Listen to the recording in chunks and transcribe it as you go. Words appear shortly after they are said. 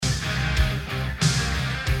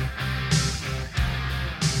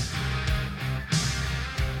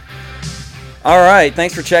All right,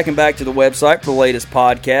 thanks for checking back to the website for the latest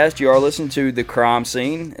podcast. You are listening to The Crime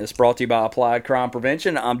Scene. It's brought to you by Applied Crime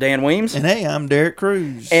Prevention. I'm Dan Weems. And hey, I'm Derek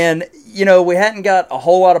Cruz. And, you know, we hadn't got a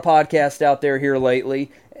whole lot of podcasts out there here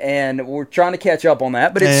lately, and we're trying to catch up on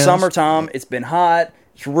that. But it's summertime. It's been hot.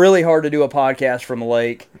 It's really hard to do a podcast from the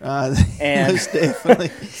lake. And most definitely.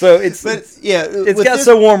 So it's got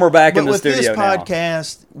so warm we're back in the studio now. With this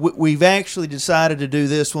podcast, we've actually decided to do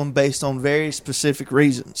this one based on very specific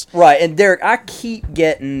reasons. Right. And Derek, I keep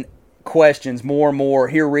getting questions more and more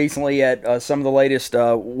here recently at some of the latest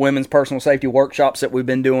women's personal safety workshops that we've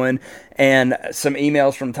been doing, and some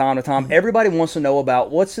emails from time to time. Everybody wants to know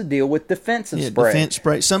about what's the deal with defensive spray. Defense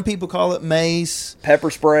spray. Some people call it mace,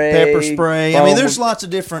 pepper spray. I mean, there's lots of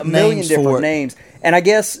different names for it. A million different names. And I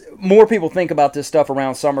guess more people think about this stuff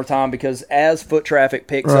around summertime because as foot traffic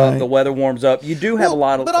picks up, the weather warms up. You do have a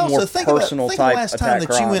lot of more personal type attack crimes.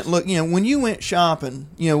 That you went when you went shopping,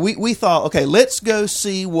 we thought, okay, let's go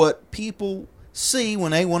see what people see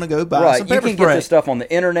when they want to go buy some pepper spray. You can get this stuff on the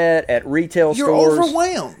internet, at retail stores. You're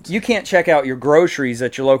overwhelmed. You can't check out your groceries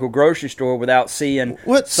at your local grocery store without seeing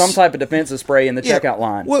some type of defensive spray in the checkout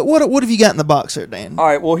line. What have you got in the box there, Dan? All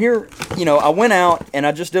right, well, here, I went out and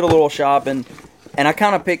I just did a little shopping, and I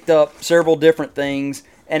kind of picked up several different things,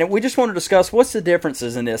 and we just want to discuss what's the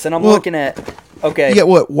differences in this. And I'm looking at, okay. You got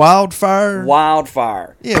what, Wildfire?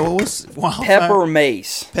 Wildfire. Yeah, well, what's Wildfire? Pepper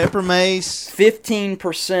mace.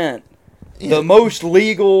 15%. Yeah. The most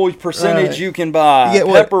legal percentage you can buy.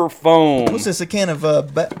 Pepper foam. What's this, a can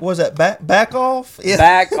of, back off? Yeah.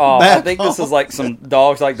 Back off. I think this is like some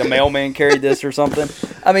dogs, like the mailman carried this or something.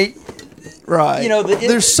 I mean, right.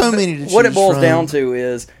 There's so many to choose what it boils down to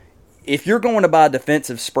is, if you're going to buy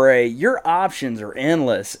defensive spray, your options are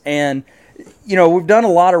endless. And, we've done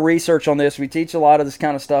a lot of research on this. We teach a lot of this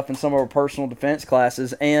kind of stuff in some of our personal defense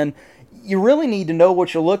classes. And you really need to know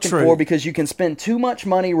what you're looking for, because you can spend too much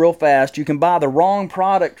money real fast. You can buy the wrong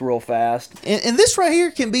product real fast. And this right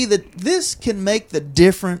here this can make the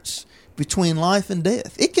difference between life and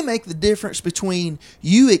death. It can make the difference between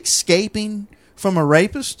you escaping from a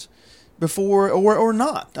rapist before or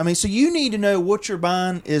not. I mean, so you need to know what you're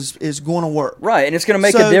buying is going to work. Right, and it's going to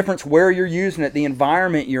make a difference where you're using it, the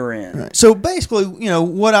environment you're in. Right. So basically,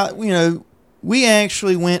 we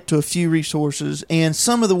actually went to a few resources, and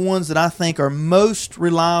some of the ones that I think are most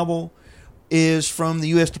reliable is from the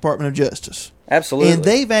U.S. Department of Justice. Absolutely. And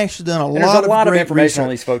they've actually done a lot of information research on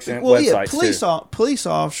these folks' websites, too. Police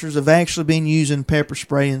officers have actually been using pepper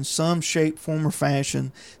spray in some shape, form, or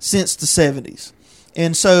fashion since the 70s.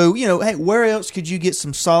 And so, hey, where else could you get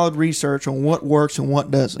some solid research on what works and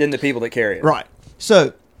what doesn't? Than the people that carry it. Right.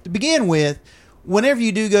 So, to begin with, whenever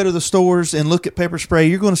you do go to the stores and look at pepper spray,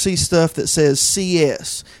 you're going to see stuff that says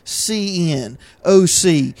CS, CN,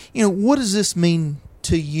 OC. What does this mean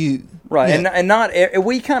to you? Right, and not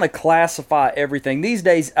we kind of classify everything. These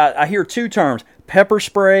days, I hear two terms, pepper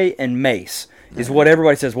spray and mace. Is what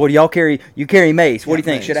everybody says. Well, do y'all carry? You carry mace. What do you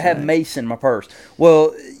think? Should I have mace in my purse?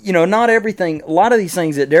 Well, not everything. A lot of these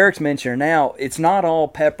things that Derek's mentioning now, it's not all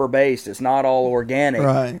pepper based. It's not all organic.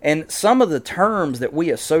 Right. And some of the terms that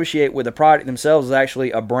we associate with the product themselves is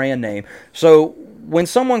actually a brand name. So when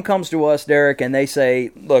someone comes to us, Derek, and they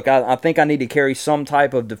say, "Look, I think I need to carry some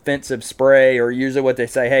type of defensive spray," or usually what they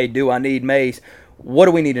say, "Hey, do I need mace?" What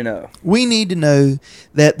do we need to know? We need to know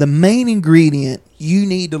that the main ingredient you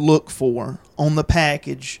need to look for on the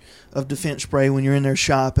package of defense spray when you're in there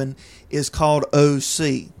shopping is called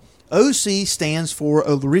OC. OC stands for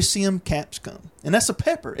Olericium capsicum, and that's a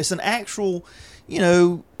pepper. It's an actual,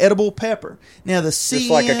 edible pepper. Now the CN,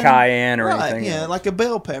 just like a cayenne or anything, like a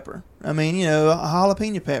bell pepper. I mean, a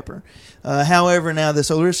jalapeno pepper. However, now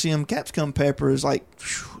this Olericium capsicum pepper is like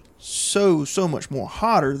so much more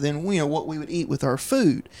hotter than what we would eat with our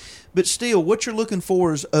food. But still, what you're looking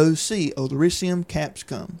for is OC, Olericium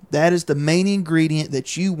capsicum. That is the main ingredient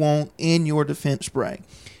that you want in your defense spray.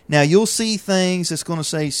 Now, you'll see things that's going to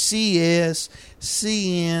say CS,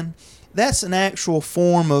 CN. That's an actual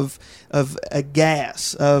form of a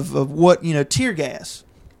gas, of what, tear gas.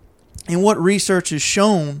 And what research has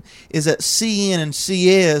shown is that CN and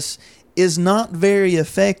CS is not very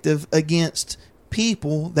effective against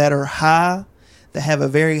people that are high, that have a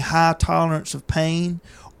very high tolerance of pain,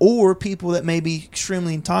 or people that may be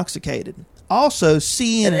extremely intoxicated. Also,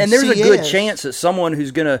 CN and there's CS, a good chance that someone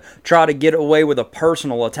who's going to try to get away with a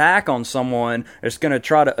personal attack on someone, that's going to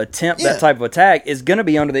try to attempt that type of attack, is going to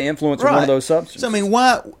be under the influence of one of those substances. So, I mean,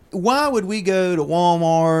 why would we go to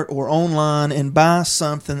Walmart or online and buy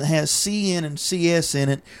something that has CN and CS in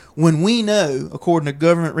it when we know, according to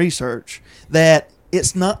government research, that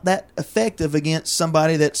it's not that effective against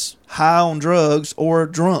somebody that's high on drugs or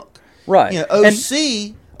drunk? Right.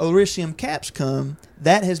 OC, Olyricium capsicum,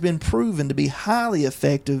 that has been proven to be highly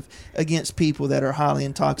effective against people that are highly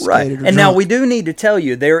intoxicated or And drunk. now we do need to tell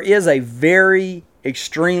you, there is a very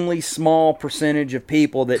extremely small percentage of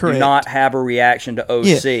people that do not have a reaction to OC.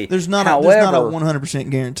 Yeah, there's not a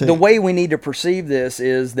 100% guarantee. The way we need to perceive this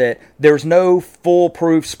is that there's no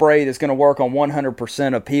foolproof spray that's going to work on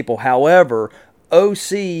 100% of people. However,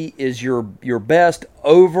 OC is your best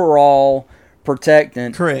overall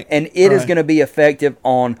protectant. Correct. And it is going to be effective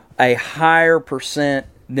on a higher percent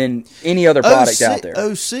than any other product out there.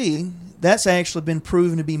 OC, that's actually been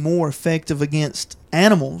proven to be more effective against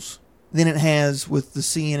animals than it has with the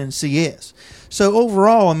CN and CS. So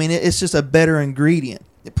overall, I mean, it's just a better ingredient.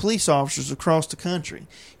 The police officers across the country,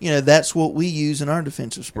 that's what we use in our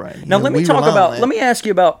defensive spray. Now let me ask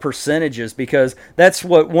you about percentages, because that's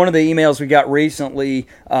what one of the emails we got recently.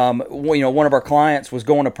 One of our clients was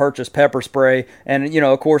going to purchase pepper spray, and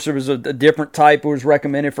of course there was a different type that was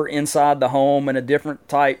recommended for inside the home, and a different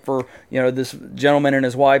type for this gentleman and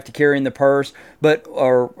his wife to carry in the purse,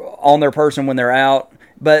 or on their person when they're out.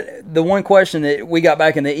 But the one question that we got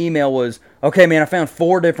back in the email was, okay, man, I found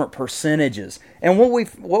 4 different percentages. And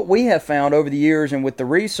what we have found over the years, and with the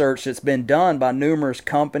research that's been done by numerous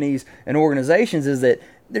companies and organizations, is that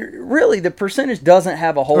really the percentage doesn't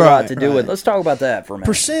have a whole lot to do with it. Let's talk about that for a minute.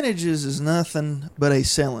 Percentages is nothing but a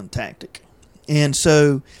selling tactic. And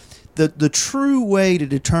so the true way to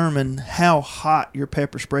determine how hot your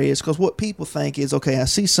pepper spray is, because what people think is, okay, I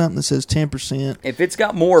see something that says 10%. If it's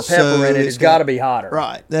got more pepper in it, it's got to be hotter.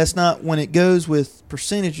 Right. That's not, when it goes with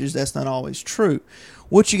percentages, that's not always true.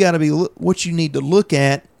 What you need to look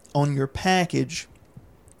at on your package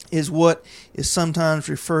is what is sometimes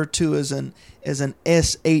referred to as an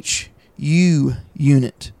SHU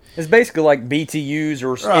unit. It's basically like BTUs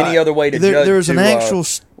or any other way to judge. There's an actual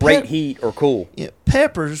rate heat or cool. Yeah,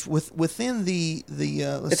 peppers within the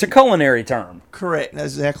it's a culinary term. Correct.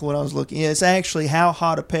 That's exactly what I was looking at. It's actually how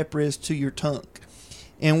hot a pepper is to your tongue.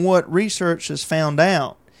 And what research has found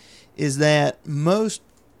out is that most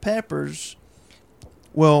peppers,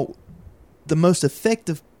 the most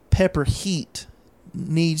effective pepper heat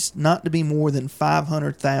needs not to be more than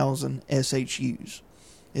 500,000 SHUs.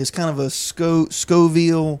 It's kind of a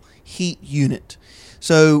Scoville heat unit.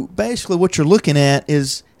 So basically what you're looking at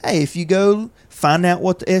is, hey, if you go find out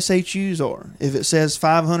what the SHUs are, if it says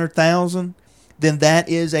 500,000, then that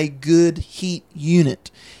is a good heat unit.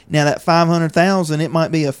 Now that 500,000, it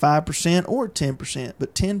might be a 5% or 10%,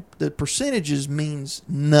 but the percentages means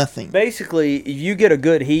nothing. Basically, if you get a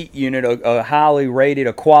good heat unit, a highly rated,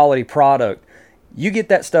 a quality product, you get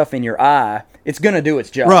that stuff in your eye, it's going to do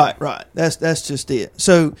its job. Right. That's just it.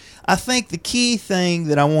 So I think the key thing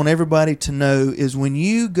that I want everybody to know is when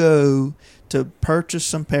you go to purchase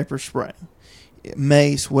some pepper spray,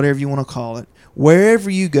 mace, whatever you want to call it, wherever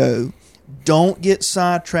you go, don't get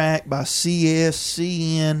sidetracked by CS,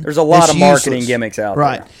 CN. There's a lot of marketing gimmicks out there.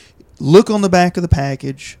 Right. Look on the back of the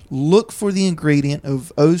package. Look for the ingredient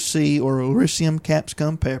of OC or Olyricium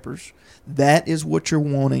capsicum peppers. That is what you're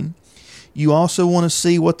wanting. You also want to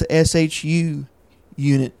see what the SHU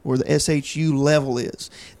unit or the SHU level is.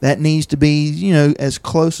 That needs to be, as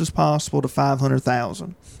close as possible to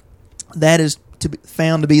 500,000. That is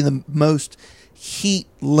found to be the most heat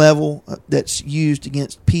level that's used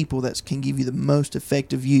against people that can give you the most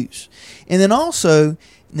effective use. And then also,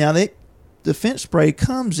 now that defense spray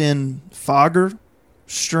comes in fogger,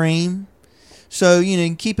 stream. So,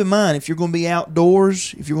 keep in mind, if you're going to be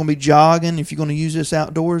outdoors, if you're going to be jogging, if you're going to use this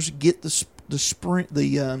outdoors, get the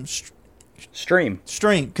stream.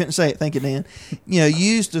 Stream. Couldn't say it. Thank you, Dan.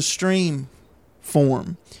 Use the stream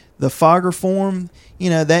form. The fogger form,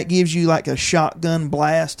 that gives you like a shotgun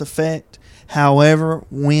blast effect. However,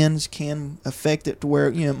 winds can affect it to where,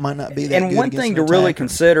 it might not be that good. And one thing to really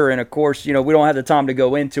consider, and of course, we don't have the time to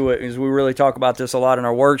go into it because we really talk about this a lot in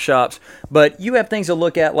our workshops, but you have things to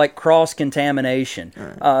look at like cross-contamination.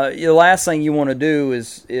 Right. The last thing you want to do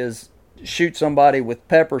is shoot somebody with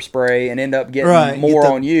pepper spray and end up getting more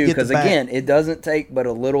on you, because, again, it doesn't take but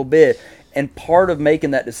a little bit. And part of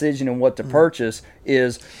making that decision on what to purchase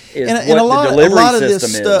is what the delivery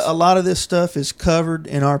system is. A lot of this stuff is covered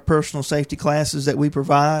in our personal safety classes that we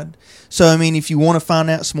provide. So, I mean, if you want to find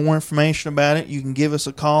out some more information about it, you can give us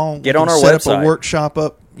a call. Get on our website. Set up a workshop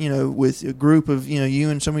up, with a group of, you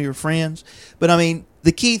and some of your friends. But, I mean,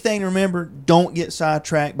 The key thing to remember, don't get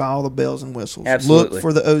sidetracked by all the bells and whistles. Absolutely. Look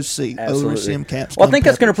for the OC, Absolutely. Odoricium capsicum. Well, I think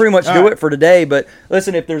that's going to pretty much do All right. it for today. But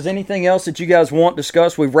listen, if there's anything else that you guys want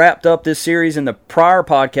discussed, we've wrapped up this series in the prior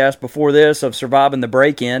podcast before this of surviving the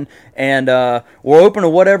break-in, and we're open to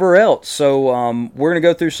whatever else. So we're going to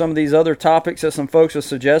go through some of these other topics that some folks have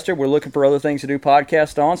suggested. We're looking for other things to do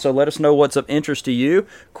podcasts on, so let us know what's of interest to you.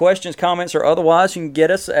 Questions, comments, or otherwise, you can get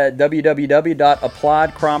us at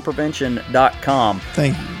www.appliedcrimeprevention.com.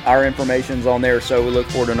 Thank you. Our information's on there, so we look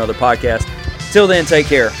forward to another podcast. Till then, take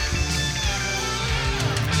care.